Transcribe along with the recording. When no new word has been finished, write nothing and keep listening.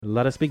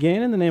Let us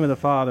begin in the name of the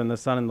Father, and the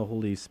Son, and the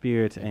Holy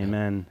Spirit.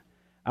 Amen.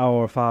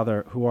 Our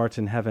Father, who art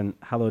in heaven,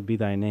 hallowed be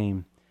thy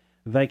name.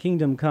 Thy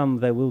kingdom come,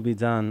 thy will be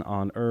done,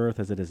 on earth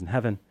as it is in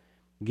heaven.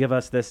 Give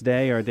us this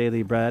day our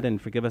daily bread,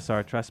 and forgive us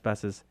our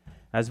trespasses,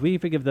 as we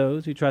forgive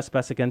those who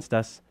trespass against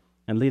us.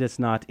 And lead us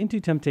not into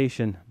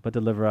temptation, but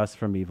deliver us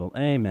from evil.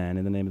 Amen.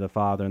 In the name of the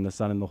Father, and the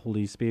Son, and the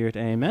Holy Spirit.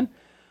 Amen.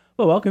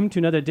 Well, welcome to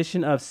another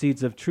edition of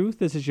Seeds of Truth.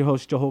 This is your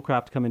host, Joe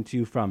Holcraft, coming to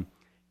you from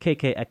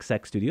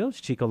KKXX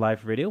Studios, Chico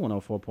Life Radio,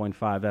 104.5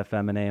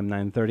 FM and AM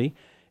 930.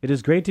 It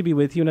is great to be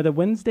with you another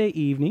Wednesday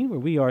evening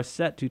where we are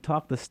set to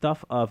talk the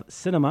stuff of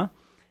cinema.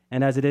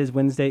 And as it is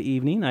Wednesday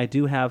evening, I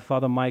do have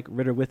Father Mike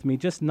Ritter with me,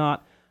 just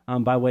not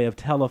by way of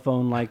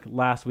telephone like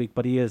last week,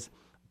 but he is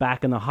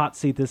back in the hot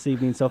seat this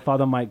evening. So,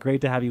 Father Mike,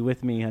 great to have you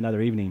with me another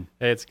evening.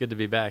 Hey, it's good to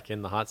be back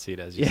in the hot seat,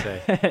 as you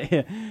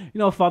say. You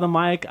know, Father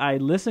Mike, I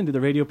listened to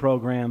the radio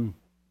program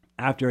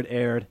after it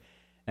aired,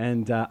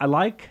 and I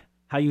like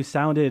how you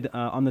sounded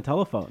on the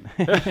telephone.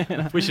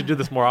 We should do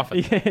this more often.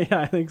 Yeah,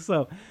 I think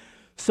so.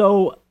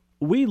 So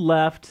we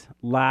left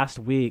last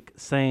week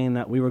saying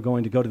that we were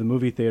going to go to the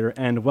movie theater,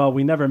 and, well,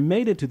 we never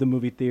made it to the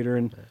movie theater,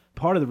 and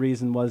part of the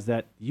reason was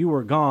that you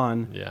were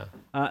gone. Yeah.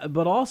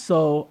 But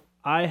also,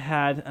 I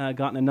had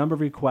gotten a number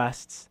of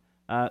requests,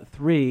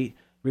 3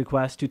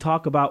 requests, to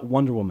talk about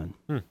Wonder Woman.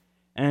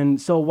 And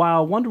so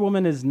while Wonder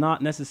Woman is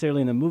not necessarily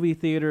in the movie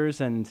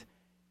theaters, and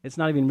it's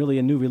not even really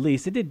a new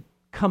release, it did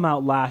come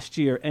out last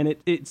year, and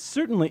it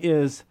certainly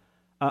is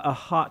a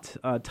hot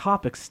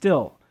topic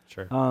still.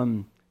 Sure.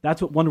 That's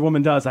what Wonder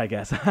Woman does, I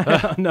guess. I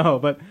don't know,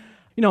 but,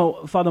 you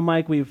know, Father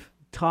Mike, we've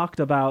talked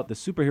about the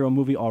superhero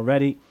movie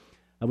already.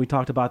 We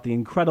talked about The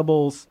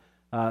Incredibles,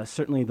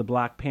 certainly the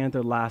Black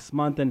Panther last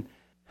month, and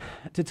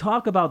to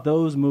talk about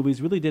those movies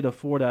really did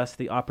afford us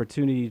the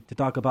opportunity to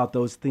talk about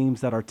those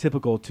themes that are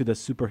typical to the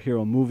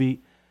superhero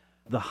movie,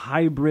 the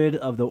hybrid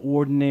of the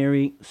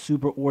ordinary,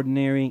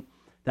 superordinary,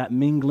 that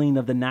mingling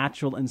of the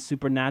natural and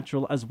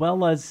supernatural, as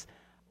well as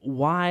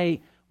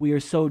why we are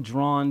so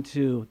drawn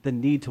to the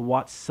need to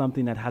watch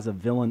something that has a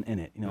villain in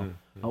it. You know,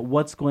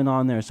 what's going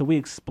on there? So we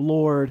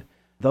explored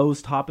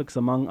those topics,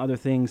 among other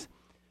things.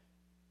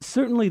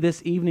 Certainly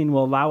this evening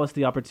will allow us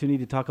the opportunity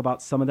to talk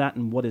about some of that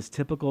and what is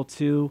typical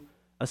to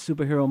a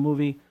superhero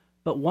movie.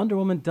 But Wonder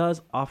Woman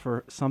does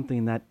offer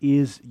something that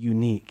is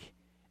unique.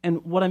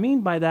 And what I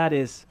mean by that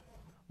is,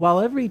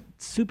 while every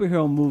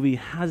superhero movie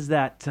has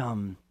that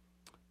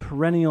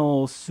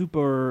perennial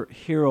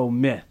superhero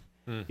myth,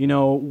 you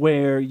know,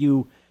 where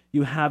you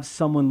have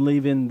someone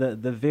leaving the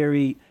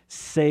very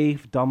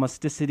safe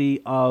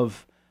domesticity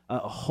of a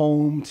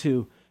home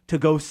to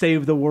go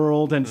save the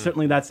world, and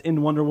certainly that's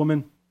in Wonder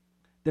Woman.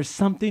 There's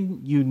something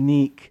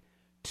unique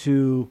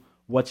to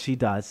what she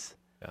does,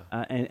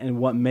 and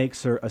what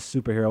makes her a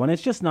superhero. And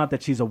it's just not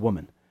that she's a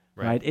woman,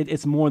 right?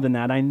 It's more than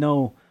that. I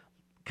know,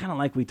 kind of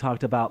like we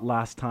talked about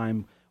last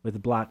time with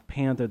Black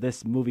Panther,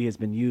 this movie has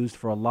been used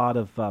for a lot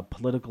of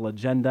political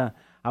agenda.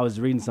 I was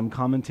reading some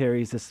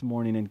commentaries this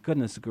morning, and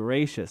goodness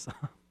gracious,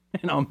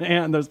 you know,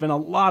 man, there's been a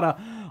lot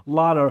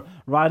of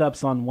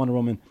write-ups on Wonder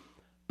Woman.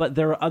 But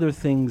there are other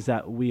things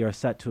that we are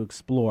set to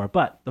explore.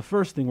 But the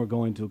first thing we're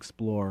going to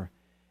explore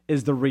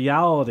is the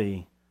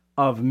reality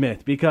of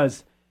myth.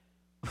 Because,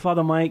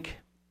 Father Mike,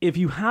 if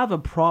you have a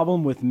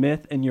problem with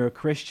myth and you're a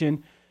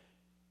Christian,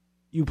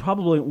 you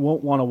probably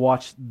won't want to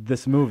watch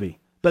this movie.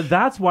 But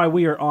that's why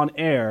we are on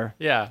air,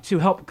 to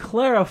help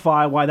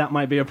clarify why that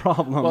might be a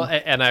problem. Well,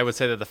 and I would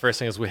say that the first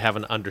thing is we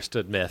haven't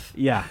understood myth.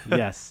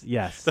 Yes.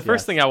 The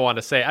first thing I want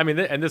to say, I mean,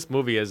 and this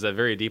movie is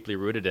very deeply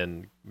rooted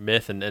in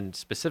myth and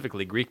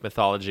specifically Greek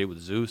mythology with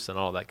Zeus and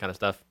all that kind of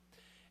stuff,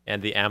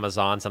 and the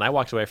Amazons. And I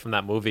walked away from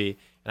that movie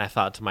and I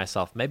thought to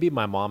myself, maybe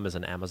my mom is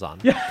an Amazon.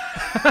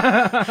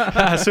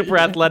 Super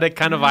athletic,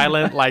 kind of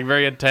violent, like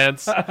very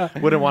intense.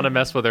 Wouldn't want to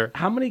mess with her.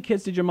 How many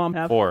kids did your mom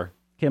have? 4.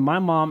 Okay, my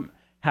mom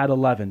had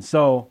 11.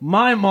 So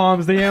my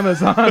mom's the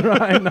Amazon,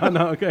 right?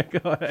 No, okay,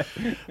 go ahead.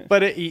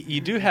 But you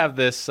do have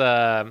this,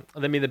 I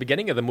mean, the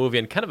beginning of the movie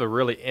in kind of a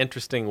really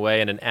interesting way,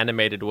 in an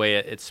animated way,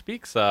 it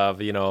speaks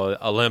of, you know,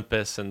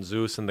 Olympus and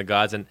Zeus and the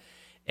gods.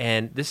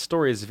 And this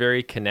story is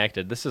very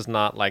connected. This is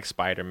not like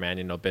Spider-Man,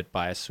 you know, bit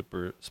by a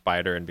super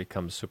spider and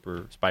becomes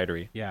super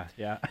spidery.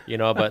 Yeah. You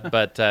know,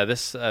 but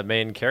this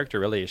main character,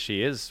 really,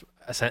 she is,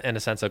 in a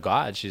sense, a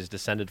god. She's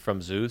descended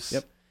from Zeus.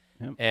 Yep.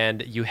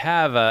 And you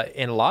have,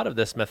 in a lot of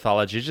this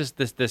mythology, just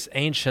this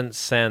ancient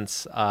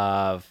sense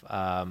of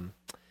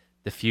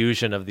the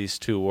fusion of these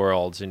two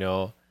worlds, you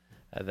know,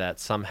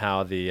 that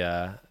somehow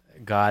the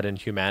God and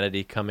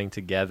humanity coming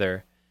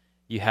together.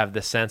 You have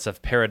the sense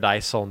of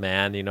paradisal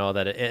man, you know,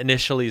 that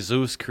initially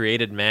Zeus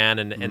created man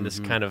and this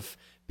kind of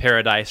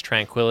paradise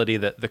tranquility,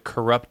 the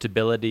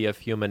corruptibility of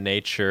human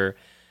nature,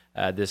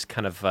 this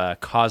kind of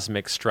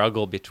cosmic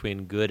struggle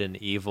between good and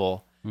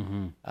evil.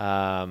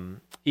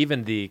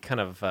 Even the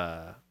kind of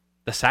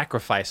the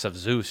sacrifice of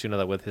Zeus, you know,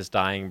 that with his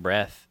dying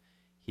breath,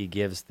 he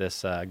gives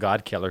this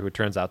god killer who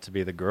turns out to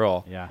be the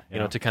girl, you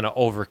know, to kind of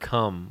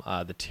overcome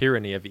the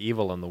tyranny of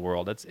evil in the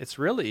world. It's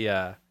really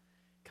kind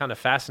kind of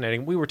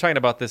fascinating. We were talking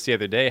about this the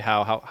other day,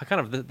 how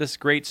kind of this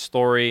great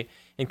story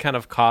in kind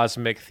of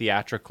cosmic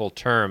theatrical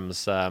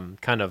terms,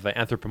 kind of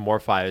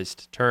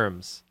anthropomorphized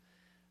terms.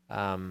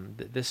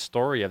 This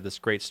story of this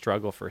great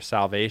struggle for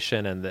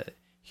salvation and the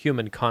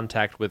human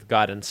contact with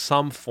God in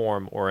some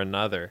form or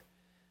another.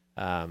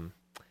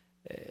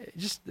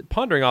 Just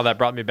pondering all that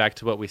brought me back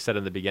to what we said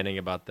in the beginning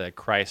about the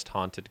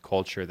Christ-haunted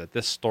culture, that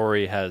this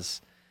story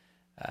has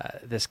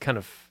this kind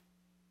of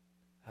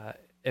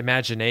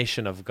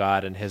imagination of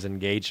God and his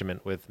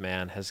engagement with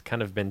man has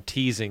kind of been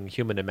teasing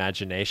human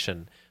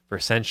imagination for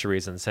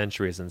centuries and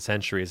centuries and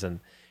centuries.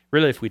 And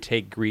really, if we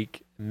take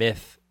Greek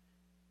myth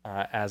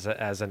as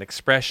an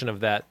expression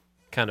of that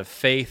kind of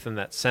faith and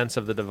that sense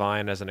of the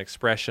divine, as an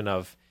expression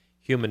of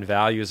human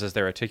values as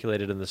they're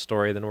articulated in the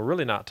story, then we're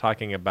really not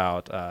talking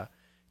about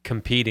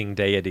competing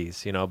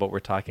deities, but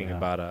we're talking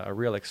about a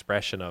real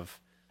expression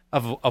of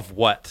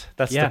what?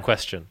 That's the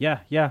question.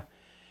 Yeah.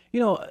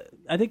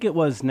 I think it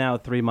was now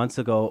 3 months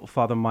ago,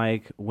 Father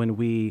Mike, when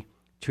we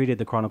treated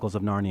the Chronicles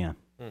of Narnia.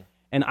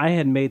 And I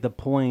had made the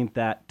point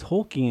that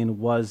Tolkien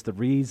was the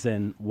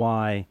reason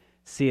why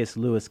C.S.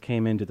 Lewis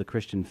came into the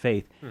Christian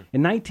faith.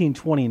 In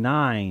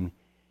 1929,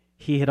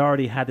 he had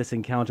already had this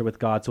encounter with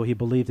God, so he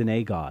believed in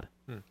a God.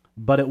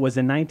 But it was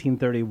in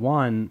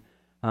 1931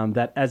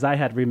 that, as I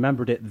had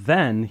remembered it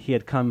then, he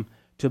had come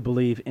to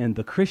believe in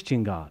the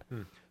Christian God.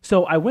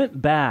 So I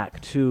went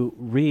back to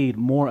read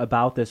more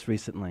about this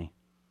recently,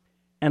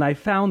 and I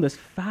found this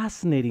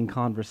fascinating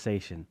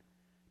conversation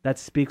that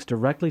speaks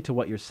directly to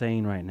what you're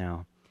saying right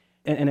now.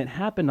 And it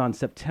happened on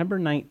September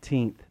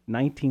 19th,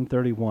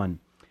 1931.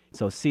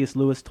 So C.S.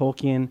 Lewis,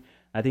 Tolkien,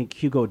 I think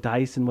Hugo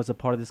Dyson was a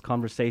part of this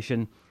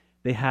conversation.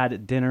 They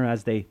had dinner,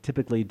 as they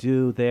typically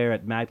do, there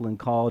at Magdalen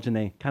College, and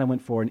they kind of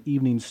went for an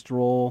evening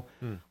stroll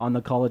on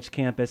the college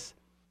campus.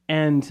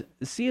 And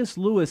C.S.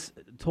 Lewis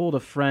told a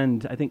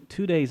friend, I think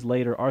 2 days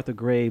later, Arthur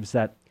Graves,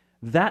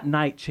 that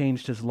night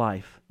changed his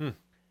life.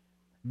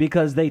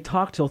 Because they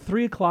talked till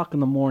 3 o'clock in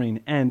the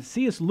morning, and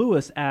C.S.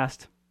 Lewis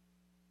asked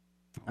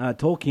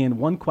Tolkien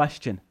one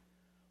question: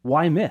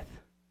 why myth?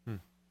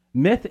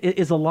 Myth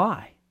is a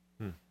lie.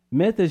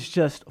 Myth is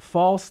just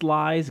false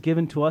lies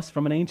given to us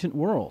from an ancient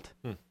world.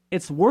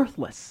 It's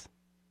worthless.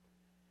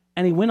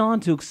 And he went on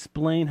to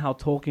explain how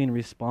Tolkien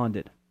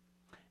responded.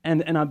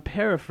 And I'm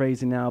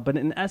paraphrasing now, but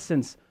in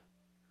essence,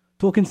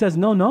 Tolkien says,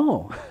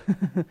 no,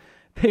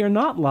 they are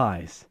not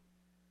lies.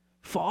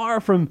 Far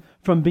from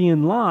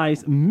being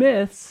lies,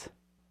 myths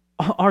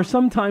are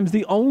sometimes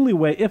the only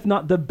way, if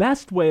not the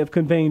best way, of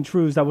conveying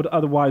truths that would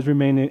otherwise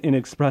remain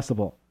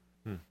inexpressible.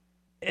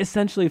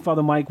 Essentially,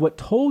 Father Mike, what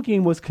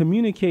Tolkien was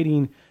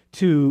communicating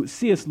to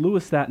C.S.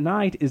 Lewis that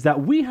night is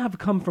that we have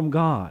come from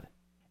God.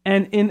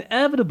 And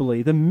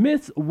inevitably, the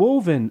myths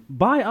woven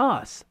by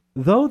us,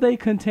 though they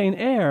contain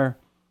error,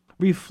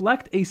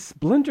 reflect a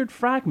splintered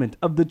fragment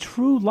of the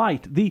true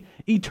light, the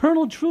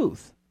eternal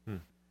truth,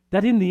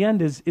 that in the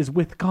end is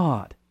with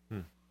God.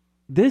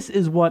 This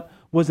is what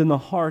was in the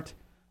heart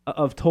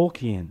of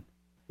Tolkien.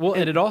 Well,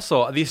 and it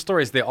also, these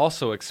stories, they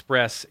also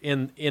express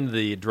in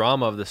the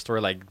drama of the story,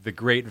 like the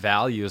great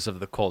values of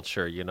the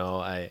culture,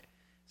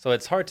 So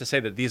it's hard to say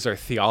that these are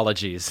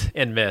theologies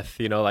in myth,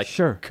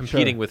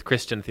 competing with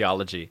Christian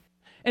theology.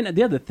 And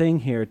the other thing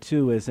here,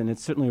 too, is, and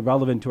it's certainly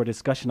relevant to our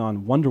discussion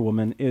on Wonder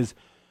Woman, is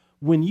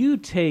when you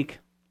take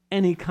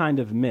any kind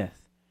of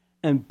myth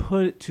and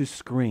put it to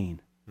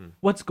screen,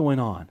 what's going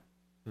on?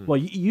 Well,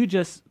 you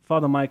just,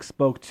 Father Mike,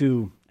 spoke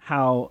to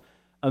how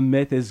a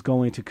myth is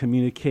going to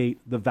communicate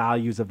the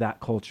values of that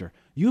culture.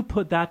 You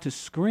put that to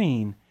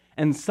screen,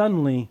 and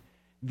suddenly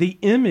the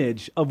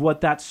image of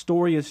what that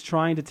story is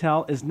trying to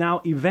tell is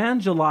now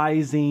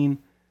evangelizing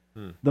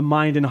the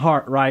mind and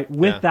heart, right,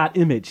 with that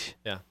image.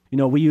 Yeah.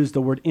 We use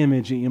the word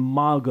image,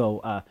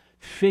 imago,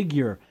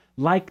 figure,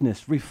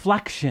 likeness,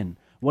 reflection.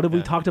 What have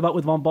we talked about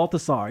with von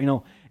Balthasar?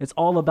 It's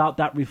all about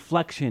that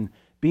reflection,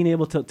 being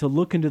able to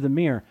look into the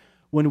mirror.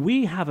 When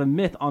we have a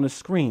myth on a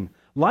screen,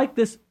 like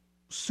this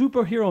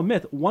superhero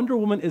myth, Wonder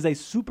Woman is a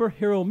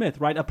superhero myth,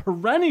 right? A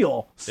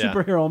perennial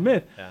superhero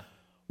myth. Yeah.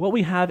 What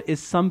we have is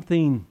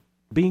something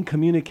being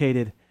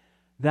communicated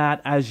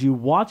that, as you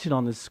watch it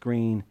on the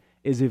screen,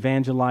 is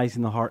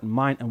evangelizing the heart and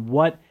mind. And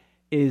what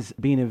is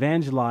being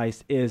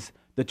evangelized is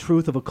the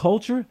truth of a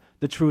culture,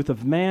 the truth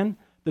of man,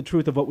 the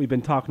truth of what we've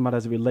been talking about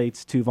as it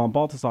relates to von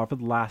Balthasar for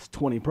the last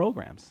 20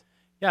 programs.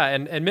 Yeah,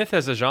 and myth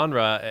as a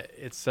genre,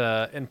 it's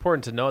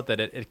important to note that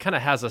it kind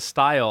of has a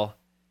style,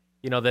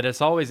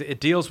 that it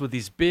deals with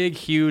these big,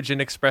 huge,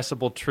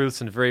 inexpressible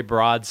truths in very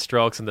broad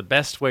strokes. And the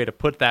best way to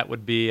put that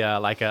would be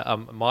like a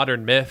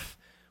modern myth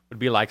would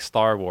be like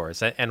Star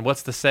Wars. And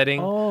what's the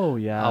setting? Oh,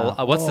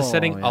 yeah. What's the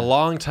setting? Yeah. A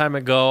long time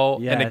ago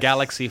in a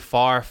galaxy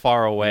far,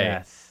 far away.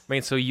 Yes. I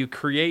mean, so you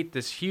create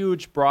this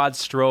huge, broad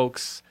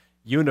strokes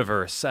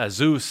universe,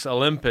 Zeus,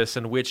 Olympus,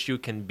 in which you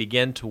can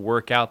begin to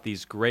work out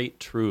these great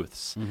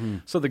truths.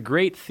 So the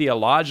great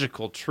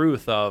theological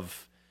truth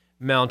of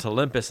Mount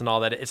Olympus and all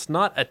that, it's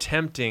not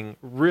attempting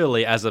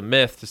really as a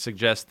myth to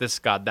suggest this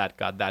God, that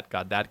God, that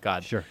God, that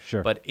God. Sure,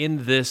 sure. But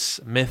in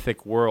this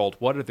mythic world,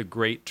 what are the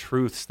great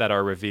truths that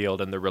are revealed,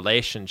 and the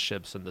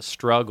relationships and the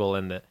struggle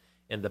and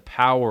the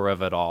power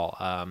of it all,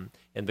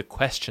 and the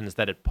questions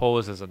that it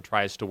poses and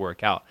tries to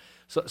work out.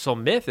 So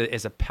myth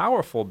is a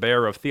powerful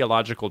bearer of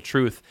theological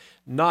truth,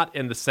 not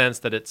in the sense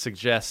that it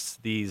suggests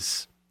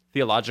these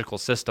theological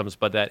systems,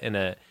 but that in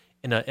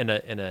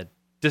a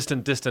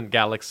distant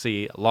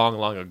galaxy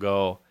long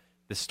ago,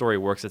 this story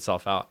works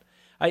itself out.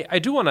 I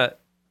do want to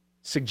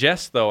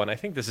suggest, though, and I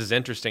think this is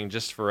interesting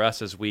just for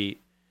us as we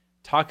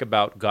talk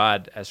about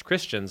God as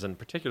Christians, and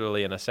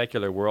particularly in a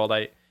secular world,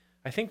 I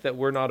think that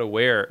we're not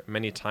aware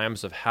many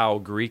times of how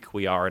Greek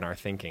we are in our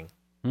thinking,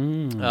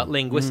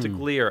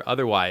 linguistically or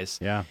otherwise.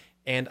 Yeah.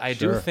 And I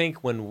do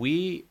think when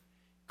we,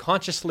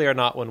 consciously or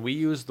not, when we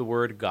use the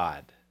word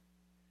God,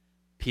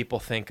 people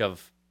think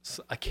of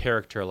a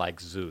character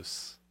like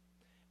Zeus.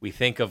 We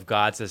think of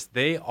gods as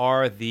they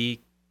are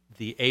the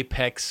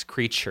apex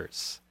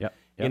creatures. Yep.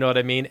 You know what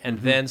I mean? And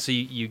then so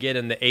you get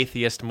in the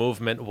atheist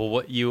movement. Well,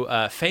 what you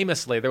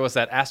famously, there was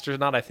that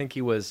astronaut, I think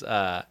he was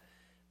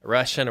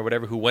Russian or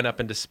whatever, who went up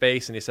into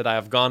space, and he said, "I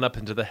have gone up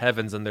into the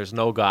heavens, and there's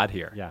no God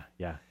here."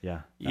 Yeah.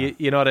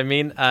 You know what I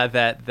mean?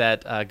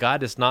 That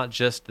God is not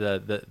just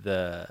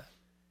the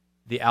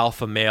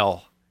alpha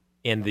male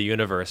in the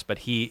universe, but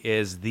he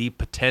is the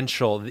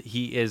potential.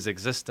 He is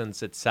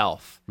existence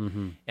itself.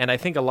 And I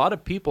think a lot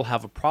of people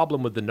have a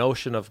problem with the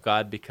notion of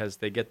God because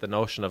they get the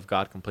notion of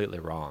God completely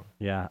wrong.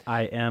 Yeah,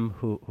 I am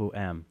who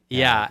am.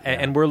 Yeah,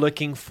 and we're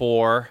looking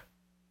for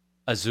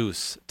a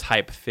Zeus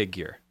type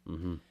figure.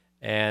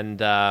 And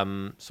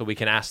so we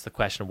can ask the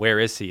question, where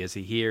is he? Is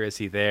he here? Is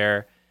he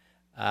there?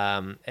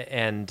 And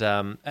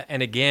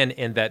again,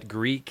 in that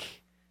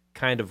Greek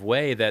kind of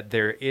way, that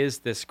there is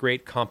this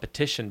great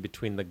competition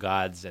between the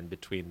gods and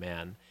between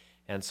man.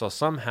 And so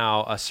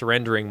somehow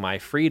surrendering my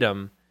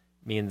freedom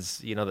means,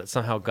 that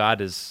somehow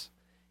God is,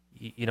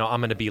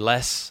 I'm going to be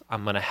less,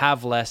 I'm going to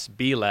have less,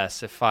 be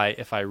less if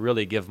I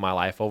really give my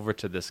life over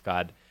to this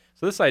God.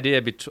 So this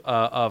idea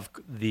of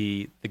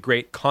the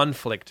great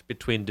conflict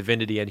between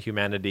divinity and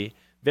humanity,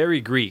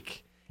 very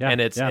Greek, and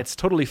it's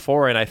totally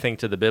foreign, I think,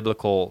 to the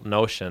biblical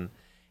notion.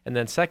 And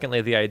then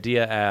secondly, the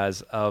idea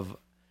of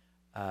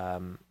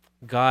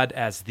God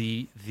as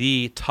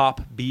the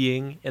top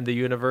being in the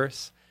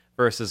universe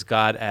versus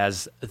God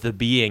as the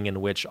being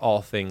in which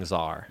all things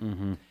are.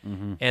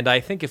 And I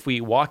think if we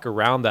walk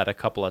around that a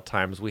couple of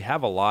times, we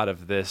have a lot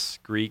of this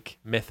Greek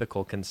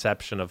mythical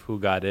conception of who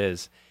God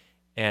is.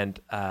 And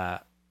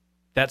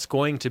that's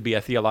going to be a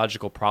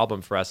theological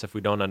problem for us if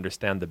we don't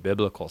understand the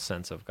biblical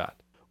sense of God.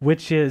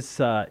 Which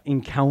is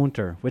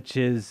encounter, which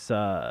is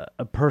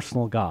a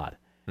personal God,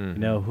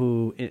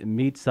 who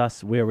meets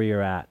us where we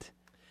are at.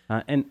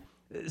 And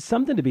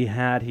something to be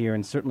had here,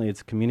 and certainly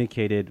it's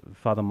communicated,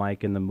 Father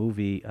Mike, in the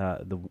movie,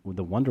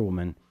 the Wonder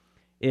Woman,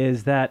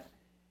 is that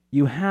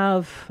you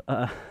have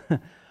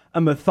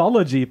a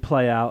mythology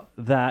play out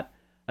that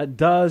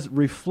does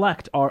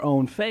reflect our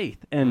own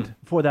faith. And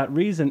for that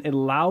reason, it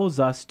allows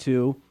us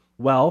to,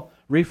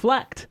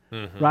 reflect,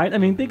 right? I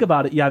mean, think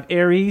about it. You have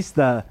Ares,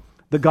 the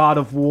god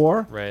of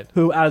war, right,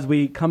 who, as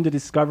we come to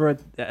discover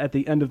at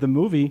the end of the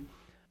movie,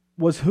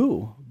 was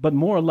who? But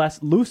more or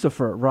less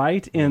Lucifer,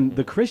 right? In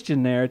the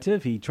Christian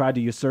narrative, he tried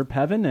to usurp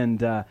heaven.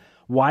 And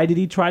why did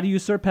he try to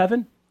usurp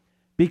heaven?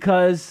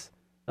 Because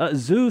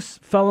Zeus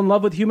fell in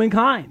love with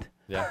humankind.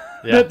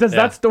 Does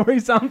that story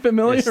sound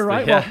familiar,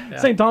 right?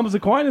 St. Thomas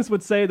Aquinas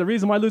would say the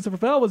reason why Lucifer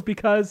fell was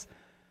because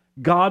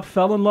God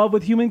fell in love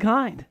with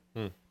humankind.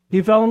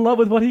 He fell in love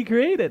with what he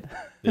created,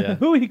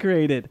 who he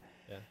created.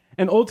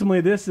 And ultimately,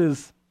 this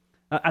is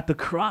at the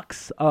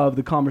crux of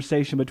the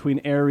conversation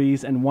between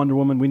Ares and Wonder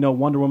Woman. We know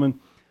Wonder Woman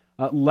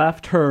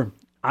left her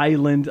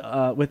island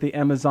with the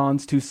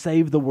Amazons to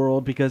save the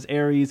world because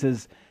Ares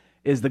is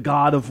the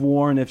god of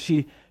war, and if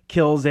she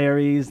kills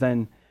Ares,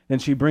 then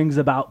she brings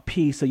about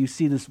peace. So you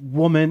see this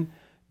woman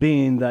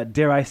being the,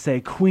 dare I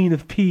say, queen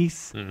of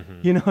peace,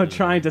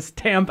 trying to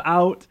stamp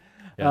out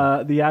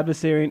the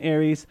adversary in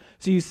Ares.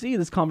 So you see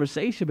this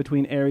conversation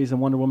between Ares and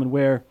Wonder Woman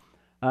where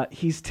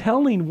he's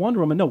telling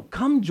Wonder Woman, no,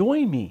 come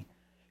join me.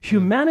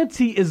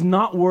 Humanity is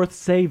not worth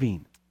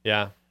saving.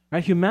 Yeah.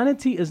 Right?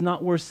 Humanity is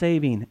not worth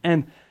saving.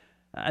 And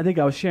I think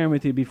I was sharing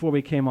with you before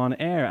we came on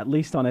air, at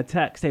least on a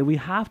text, hey, we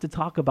have to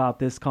talk about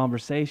this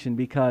conversation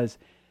because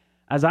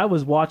as I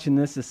was watching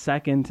this a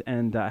second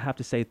and I have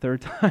to say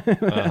third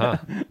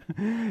time,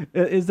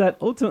 is that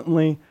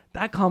ultimately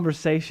that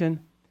conversation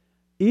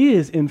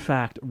is in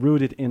fact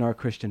rooted in our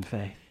Christian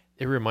faith.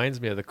 It reminds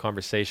me of the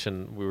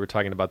conversation we were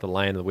talking about, the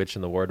Lion, the Witch,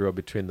 and the Wardrobe,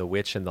 between the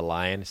witch and the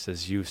lion. It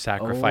says, you've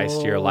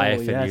sacrificed your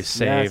life and you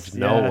saved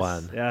no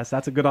one. Yes,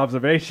 that's a good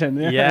observation.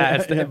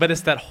 But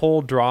it's that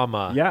whole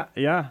drama.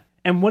 Yeah.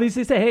 And what does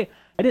he say? Hey,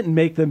 I didn't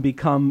make them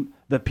become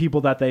the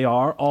people that they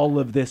are, all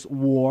of this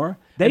war.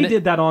 They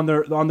did that on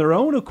their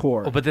own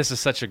accord. Oh, but this is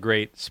such a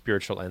great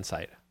spiritual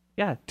insight.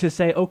 Yeah, to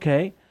say,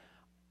 okay,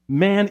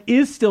 man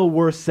is still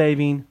worth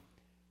saving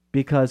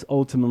because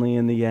ultimately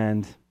in the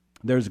end,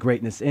 there's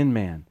greatness in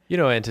man.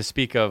 And to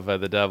speak of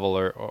the devil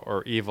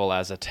or evil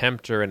as a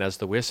tempter and as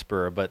the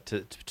whisperer, but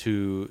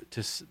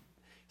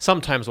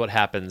sometimes what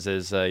happens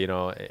is,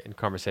 in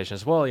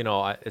conversations,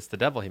 it's the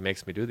devil. He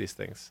makes me do these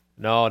things.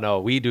 No,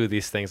 we do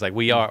these things. Like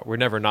we're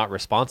never not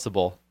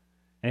responsible.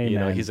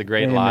 Amen. He's a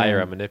great liar,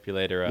 a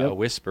manipulator, a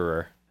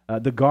whisperer.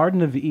 The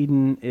Garden of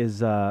Eden is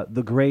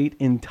the great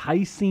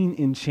enticing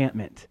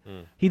enchantment.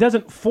 He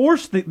doesn't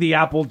force the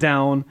apple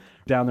down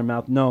their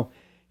mouth. No,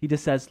 he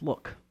just says,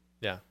 look.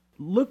 Yeah.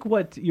 Look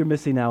what you're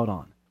missing out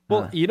on.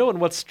 Well, and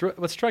what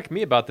struck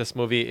me about this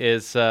movie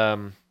is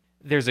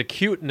there's a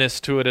cuteness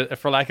to it,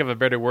 for lack of a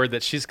better word,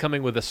 that she's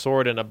coming with a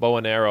sword and a bow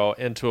and arrow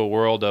into a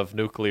world of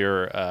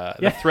nuclear,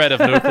 the threat of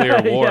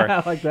nuclear war.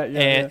 Yeah, I like that.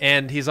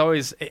 And he's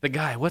always, the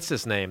guy, what's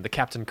his name? The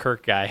Captain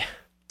Kirk guy.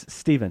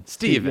 Steven.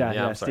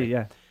 Yeah, I'm sorry. Steve,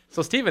 yeah.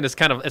 So Steven is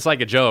kind of, it's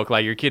like a joke,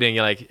 like you're kidding,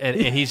 and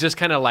he's just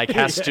kind of like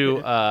has to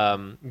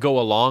go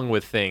along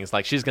with things.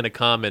 Like she's going to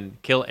come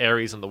and kill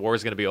Ares and the war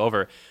is going to be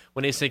over.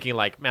 When he's thinking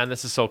like, man,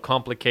 this is so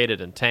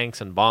complicated and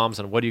tanks and bombs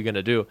and what are you going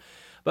to do?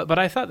 But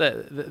I thought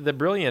that the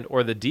brilliant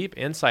or the deep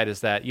insight is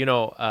that,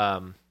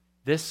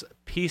 this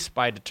peace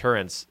by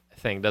deterrence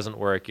thing doesn't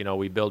work.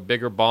 We build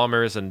bigger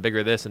bombers and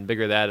bigger this and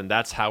bigger that, and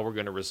that's how we're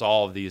going to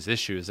resolve these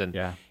issues. And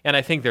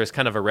I think there's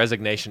kind of a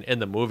resignation in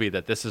the movie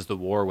that this is the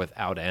war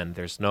without end.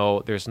 There's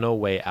no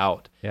way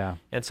out. Yeah.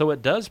 And so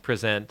it does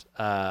present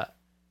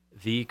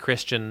the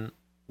Christian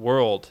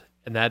world,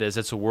 and that is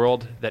it's a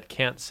world that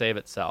can't save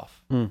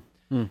itself.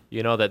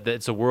 That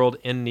it's a world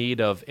in need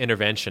of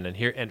intervention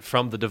and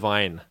from the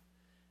divine.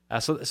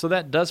 So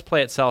that does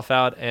play itself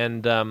out.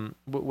 And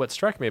what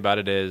struck me about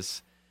it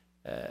is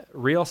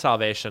real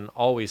salvation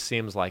always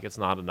seems like it's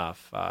not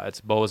enough. It's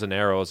bows and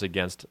arrows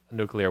against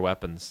nuclear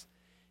weapons.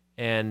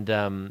 And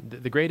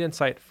the great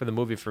insight for the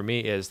movie for me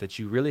is that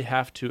you really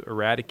have to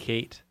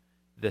eradicate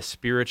the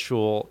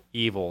spiritual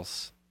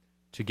evils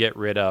to get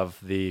rid of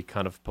the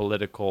kind of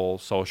political,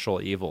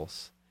 social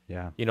evils.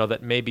 Yeah.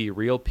 That maybe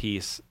real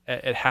peace,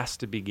 it has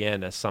to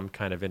begin as some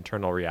kind of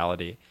internal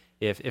reality.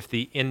 If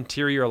the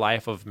interior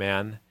life of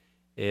man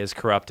is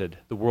corrupted,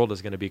 the world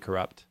is going to be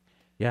corrupt.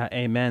 Yeah,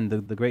 amen.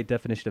 The great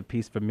definition of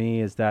peace for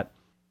me is that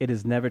it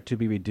is never to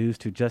be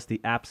reduced to just the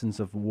absence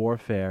of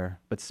warfare,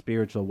 but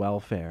spiritual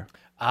welfare.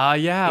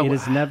 Yeah. It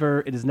is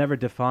never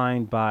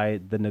defined by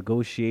the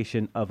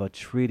negotiation of a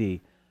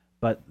treaty,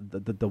 but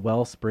the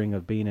wellspring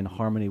of being in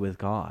harmony with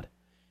God.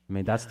 I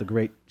mean, that's the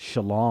great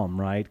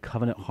shalom, right?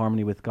 Covenant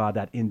harmony with God,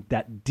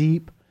 that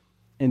deep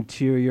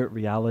interior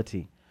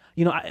reality.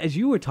 As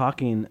you were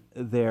talking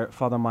there,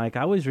 Father Mike,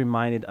 I was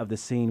reminded of the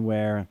scene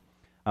where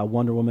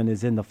Wonder Woman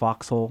is in the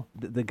foxhole.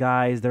 The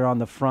guys, they're on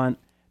the front.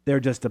 They're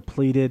just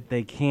depleted.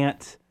 They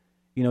can't,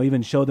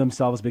 even show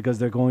themselves because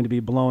they're going to be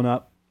blown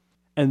up.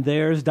 And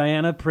there's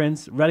Diana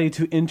Prince ready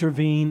to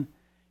intervene.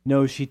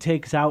 She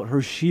takes out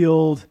her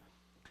shield.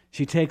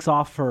 She takes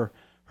off her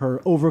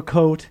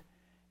overcoat,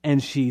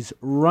 and she's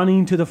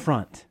running to the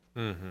front.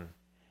 Mm-hmm.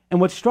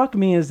 And what struck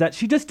me is that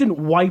she just didn't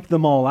wipe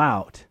them all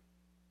out,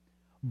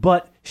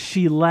 but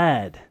she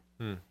led.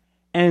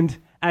 And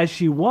as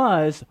she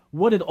was,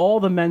 what did all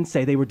the men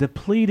say? They were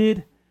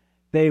depleted,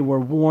 they were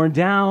worn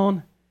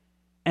down,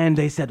 and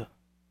they said,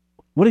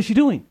 what is she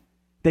doing?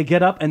 They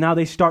get up and now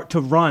they start to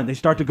run. They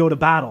start to go to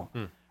battle,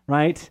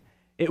 right?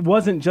 It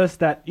wasn't just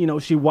that,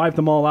 she wiped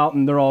them all out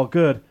and they're all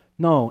good.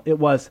 No, it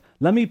was,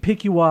 let me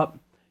pick you up.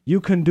 You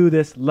can do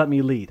this. Let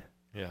me lead.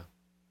 Yeah.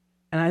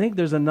 And I think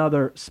there's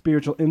another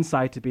spiritual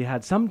insight to be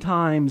had.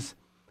 Sometimes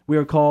we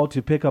are called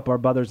to pick up our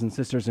brothers and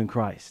sisters in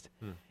Christ.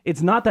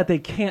 It's not that they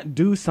can't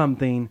do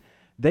something.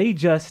 They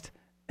just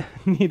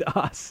need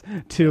us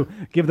to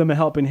give them a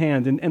helping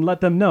hand and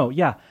let them know,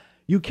 yeah,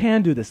 you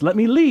can do this. Let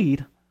me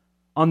lead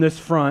on this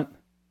front.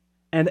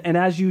 And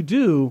as you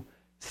do,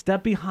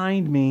 step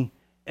behind me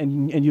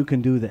and you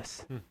can do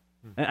this.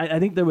 I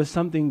think there was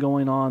something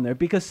going on there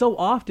because so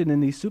often in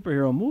these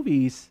superhero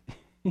movies,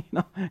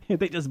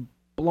 they just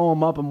blow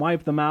them up and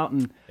wipe them out.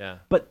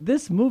 But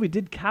this movie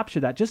did capture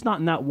that, just not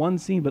in that one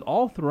scene, but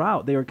all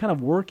throughout. They were kind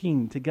of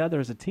working together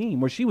as a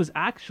team where she was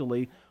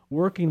actually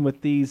working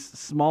with these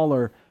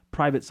smaller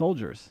private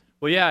soldiers.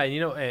 Well, yeah,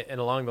 and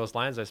along those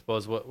lines, I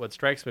suppose what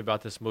strikes me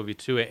about this movie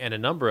too, and a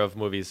number of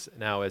movies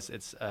now, is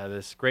it's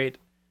this great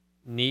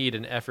need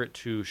and effort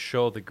to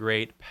show the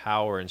great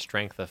power and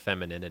strength of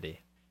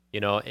femininity.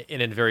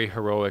 In very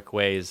heroic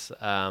ways.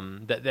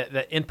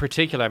 That in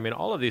particular, I mean,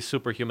 all of these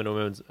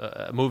superhuman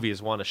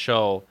movies want to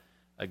show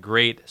a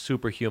great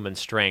superhuman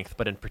strength,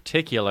 but in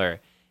particular,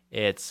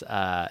 it's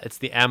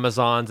the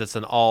Amazons. It's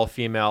an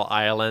all-female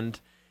island.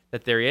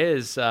 That there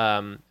is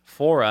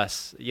for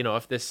us,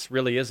 if this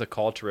really is a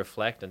call to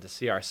reflect and to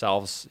see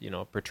ourselves,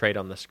 portrayed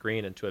on the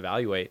screen and to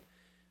evaluate,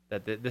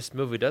 that this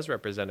movie does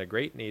represent a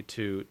great need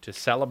to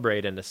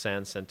celebrate in a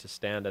sense and to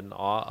stand in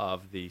awe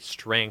of the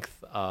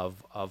strength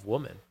of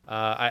woman.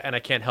 I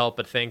can't help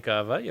but think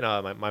of,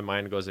 my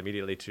mind goes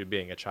immediately to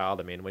being a child.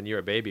 I mean, when you're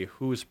a baby,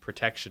 whose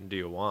protection do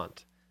you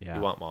want? Yeah.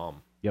 You want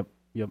mom. Yep.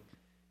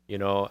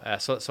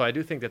 So I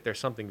do think that there's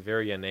something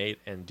very innate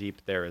and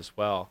deep there as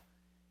well.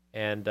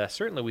 And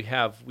certainly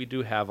we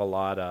do have a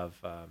lot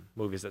of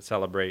movies that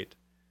celebrate,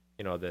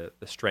 the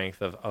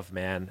strength of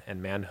man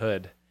and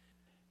manhood.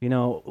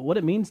 What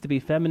it means to be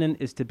feminine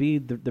is to be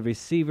the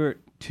receiver,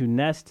 to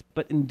nest,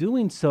 but in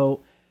doing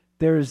so,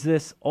 there's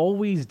this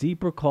always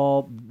deeper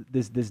call,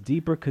 this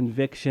deeper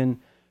conviction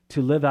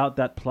to live out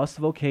that plus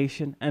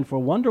vocation. And for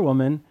Wonder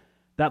Woman,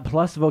 that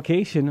plus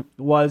vocation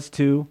was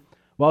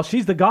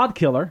she's the God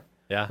killer,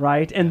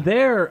 right? And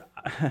there,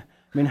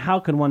 how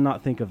can one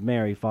not think of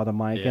Mary, Father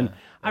Mike? Yeah. And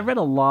I read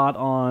a lot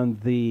on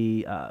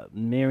the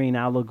Marian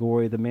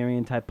allegory, the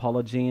Marian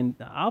typology, and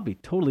I'll be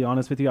totally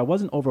honest with you, I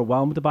wasn't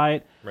overwhelmed by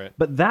it. Right.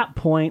 But that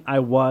point I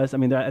was. I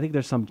think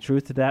there's some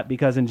truth to that,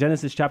 because in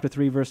Genesis chapter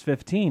 3, verse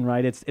 15,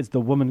 right, it's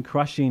the woman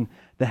crushing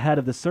the head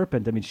of the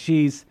serpent.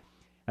 She's,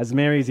 as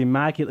Mary's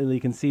immaculately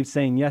conceived,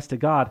 saying yes to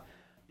God,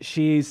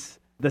 she's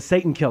the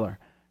Satan killer.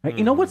 Right?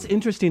 You know what's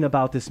interesting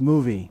about this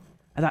movie?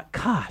 I thought,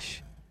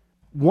 gosh,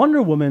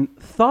 Wonder Woman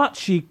thought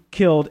she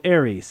killed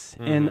Ares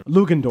in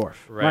Lugendorf,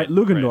 right?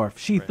 Lugendorf. Right.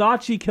 She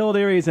thought she killed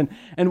Ares, and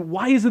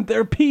why isn't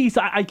there peace?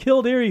 I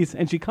killed Ares.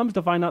 And she comes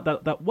to find out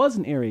that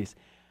wasn't Ares.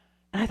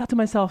 And I thought to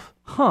myself,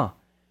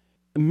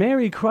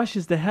 Mary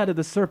crushes the head of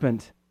the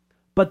serpent,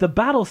 but the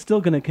battle's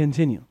still going to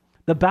continue.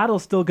 The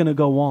battle's still going to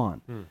go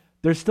on.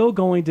 There's still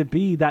going to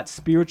be that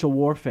spiritual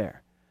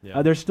warfare.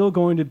 Yeah. There's still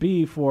going to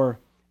be, for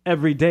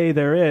every day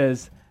there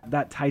is,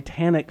 that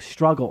titanic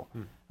struggle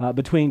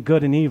between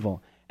good and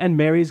evil. And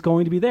Mary's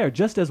going to be there,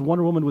 just as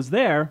Wonder Woman was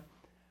there,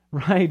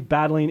 right,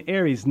 battling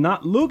Ares.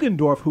 Not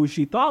Lugendorf, who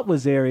she thought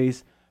was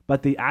Ares,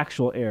 but the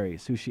actual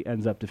Ares, who she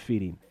ends up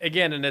defeating.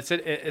 Again, and it's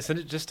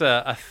just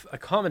a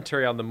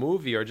commentary on the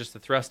movie, or just the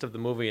thrust of the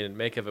movie, and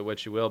make of it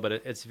what you will, but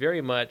it's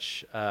very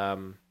much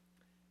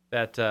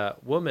that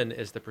woman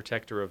is the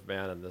protector of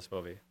man in this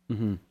movie.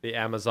 Mm-hmm. The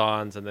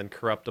Amazons, and then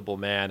corruptible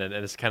man, and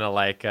it's kind of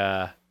like...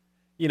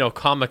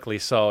 comically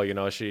so,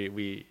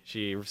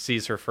 she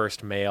sees her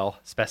first male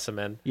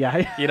specimen.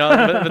 Yeah.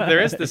 But there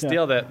is this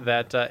deal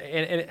that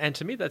and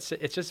to me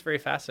it's just very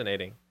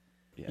fascinating.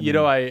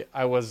 Yeah, I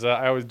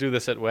always do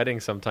this at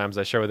weddings sometimes.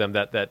 I share with them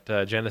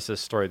that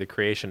Genesis story, the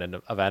creation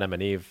of Adam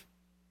and Eve.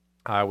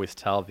 I always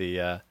tell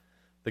the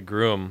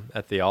groom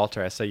at the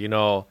altar, I say,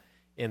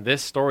 in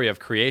this story of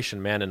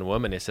creation, man and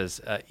woman, it says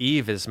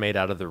Eve is made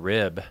out of the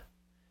rib,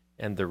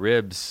 and the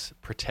ribs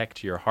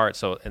protect your heart.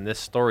 So in this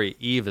story,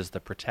 Eve is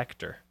the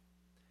protector,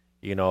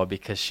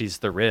 because she's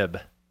the rib.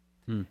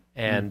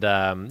 And,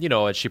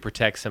 and she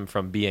protects him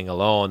from being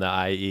alone,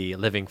 i.e.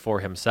 living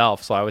for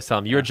himself. So I always tell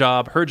him,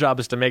 her job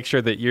is to make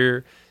sure that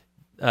you're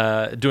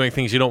doing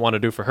things you don't want to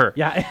do for her.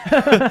 Yeah.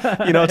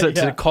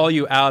 To call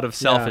you out of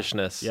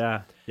selfishness.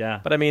 Yeah.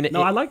 But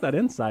I like that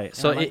insight.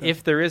 So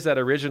if there is that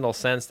original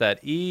sense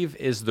that Eve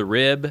is the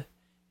rib,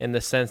 in the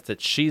sense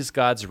that she's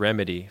God's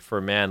remedy for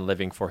man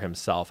living for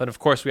himself. And of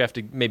course, we have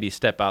to maybe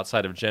step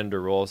outside of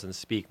gender roles and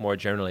speak more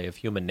generally of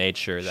human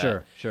nature.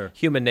 That Sure.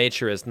 Human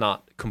nature is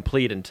not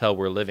complete until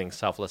we're living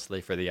selflessly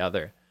for the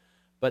other.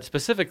 But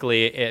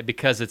specifically,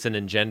 because it's an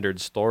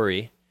engendered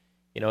story,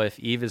 if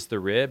Eve is the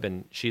rib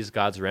and she's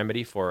God's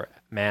remedy for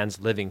man's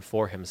living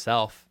for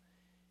himself,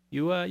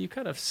 you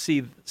kind of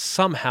see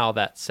somehow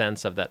that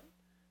sense of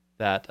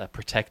that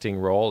protecting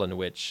role in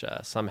which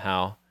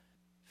somehow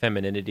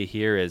femininity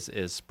here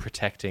is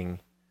protecting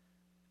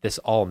this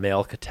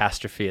all-male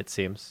catastrophe, it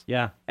seems.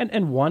 Yeah,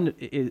 and one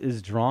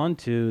is drawn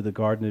to the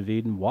Garden of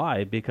Eden.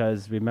 Why?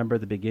 Because remember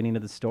the beginning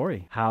of the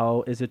story.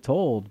 How is it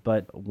told?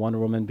 But Wonder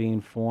Woman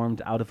being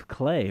formed out of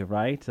clay,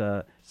 right?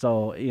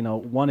 So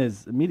one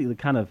is immediately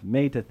kind of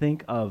made to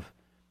think of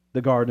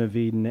the Garden of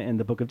Eden in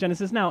the book of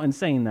Genesis. Now, in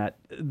saying that,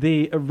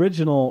 the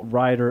original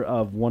writer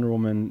of Wonder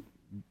Woman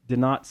did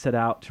not set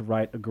out to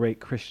write a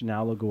great Christian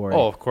allegory.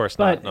 Oh, of course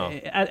not. No.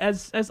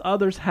 As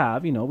others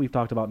have, we've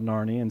talked about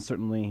Narnia and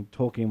certainly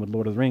Tolkien with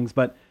Lord of the Rings,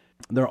 but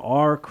there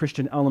are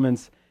Christian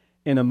elements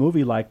in a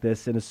movie like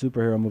this, in a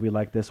superhero movie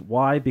like this.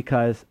 Why?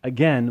 Because,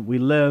 again, we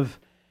live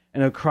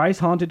in a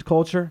Christ-haunted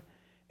culture,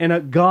 in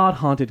a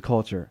God-haunted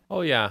culture.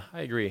 Oh, yeah,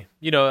 I agree.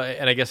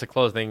 And I guess a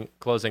closing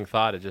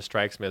thought, it just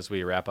strikes me as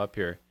we wrap up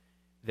here.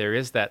 There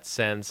is that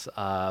sense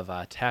of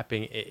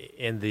tapping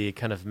in the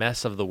kind of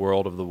mess of the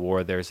world of the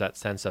war. There's that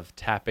sense of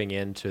tapping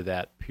into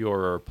that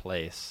purer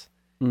place.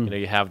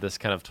 You have this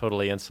kind of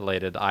totally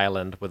insulated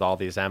island with all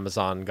these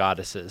Amazon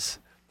goddesses.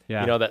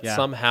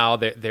 Somehow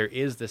there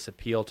is this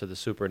appeal to the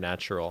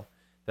supernatural,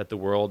 that the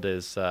world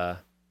is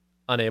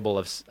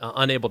unable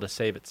to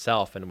save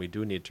itself, and we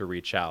do need to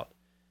reach out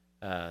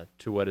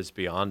to what is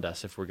beyond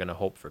us if we're going to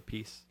hope for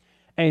peace.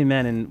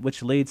 Amen. And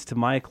which leads to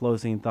my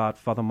closing thought,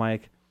 Father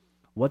Mike.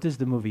 What does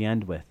the movie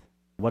end with?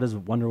 What does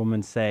Wonder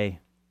Woman say?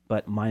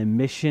 But my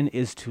mission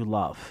is to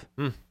love.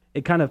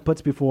 It kind of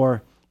puts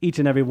before each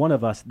and every one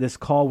of us this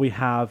call we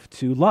have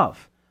to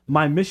love.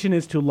 My mission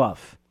is to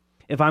love.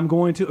 If I'm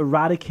going to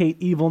eradicate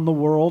evil in the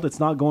world, it's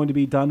not going to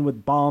be done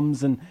with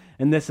bombs and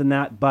this and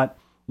that, but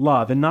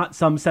love. And not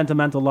some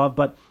sentimental love,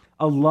 but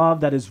a love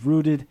that is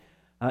rooted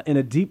in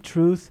a deep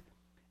truth,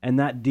 and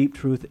that deep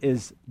truth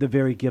is the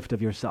very gift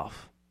of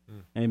yourself.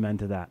 Amen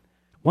to that.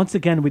 Once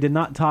again, we did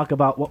not talk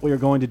about what we are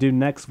going to do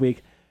next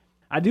week,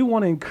 I do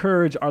want to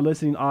encourage our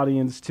listening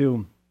audience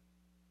to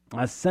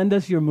send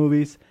us your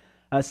movies.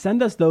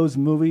 Send us those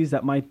movies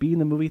that might be in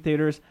the movie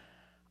theaters.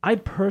 I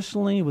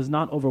personally was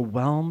not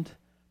overwhelmed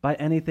by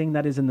anything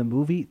that is in the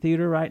movie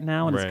theater right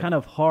now, and Right. it's kind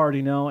of hard,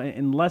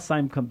 unless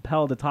I'm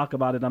compelled to talk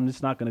about it, I'm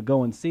just not going to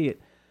go and see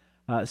it.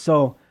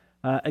 So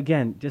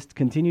again, just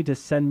continue to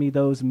send me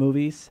those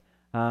movies.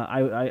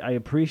 I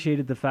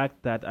appreciated the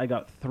fact that I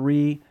got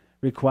 3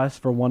 requests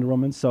for Wonder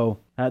Woman. So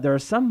there are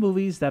some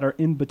movies that are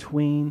in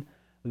between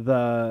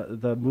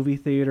the movie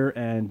theater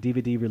and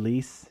DVD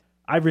release.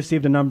 I've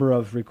received a number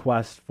of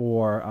requests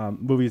for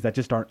movies that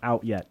just aren't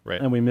out yet,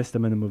 Right. and we missed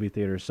them in the movie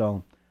theater.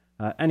 So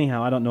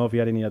anyhow, I don't know if you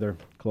had any other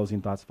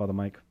closing thoughts, Father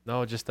Mike.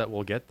 No, just that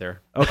we'll get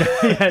there.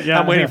 Okay. yeah,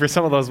 I'm waiting for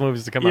some of those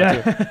movies to come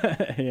out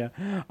too. yeah.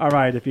 All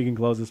right, if you can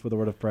close this with a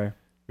word of prayer.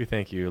 We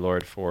thank you,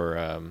 Lord, for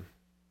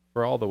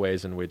all the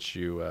ways in which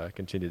you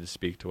continue to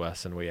speak to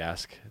us, and we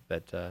ask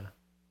that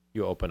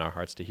you open our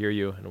hearts to hear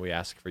you, and we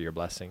ask for your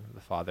blessing, the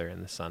Father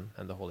and the Son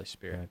and the Holy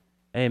Spirit.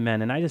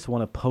 Amen. And I just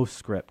want to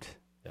postscript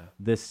Yeah.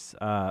 this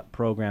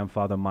program,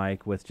 Father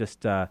Mike, with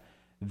just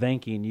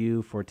thanking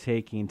you for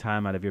taking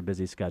time out of your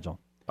busy schedule.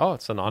 Oh,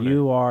 it's an honor.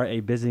 You are a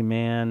busy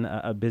man,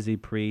 a busy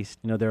priest.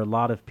 There are a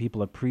lot of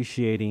people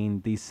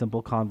appreciating these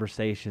simple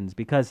conversations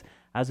because,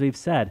 as we've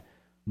said,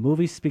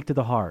 movies speak to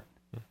the heart,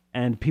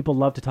 and people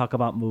love to talk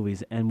about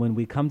movies. And when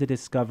we come to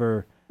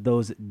discover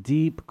those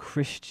deep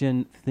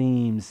Christian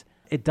themes,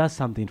 it does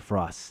something for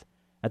us.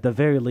 At the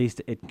very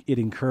least, it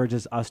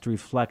encourages us to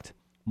reflect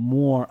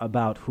more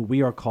about who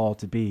we are called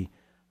to be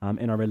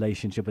in our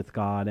relationship with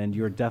God, and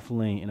you're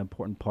definitely an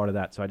important part of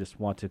that. So I just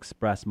want to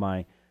express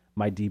my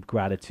deep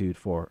gratitude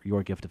for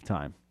your gift of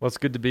time. Well, it's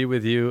good to be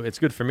with you. It's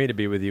good for me to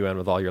be with you and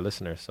with all your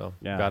listeners. So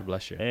Yeah. God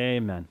bless you.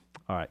 Amen.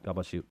 All right. God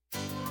bless you.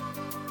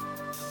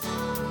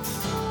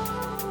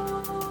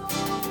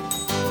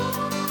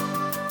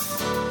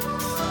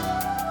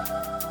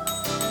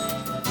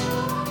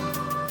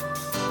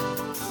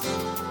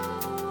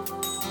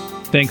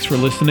 Thanks for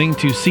listening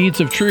to Seeds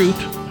of Truth,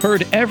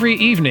 heard every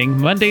evening,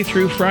 Monday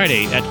through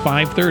Friday at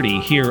 5:30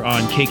 here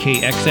on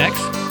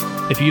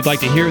KKXX. If you'd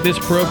like to hear this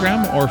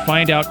program or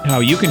find out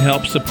how you can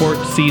help support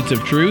Seeds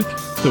of Truth,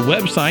 the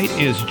website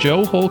is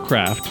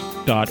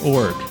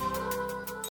joeholcraft.org.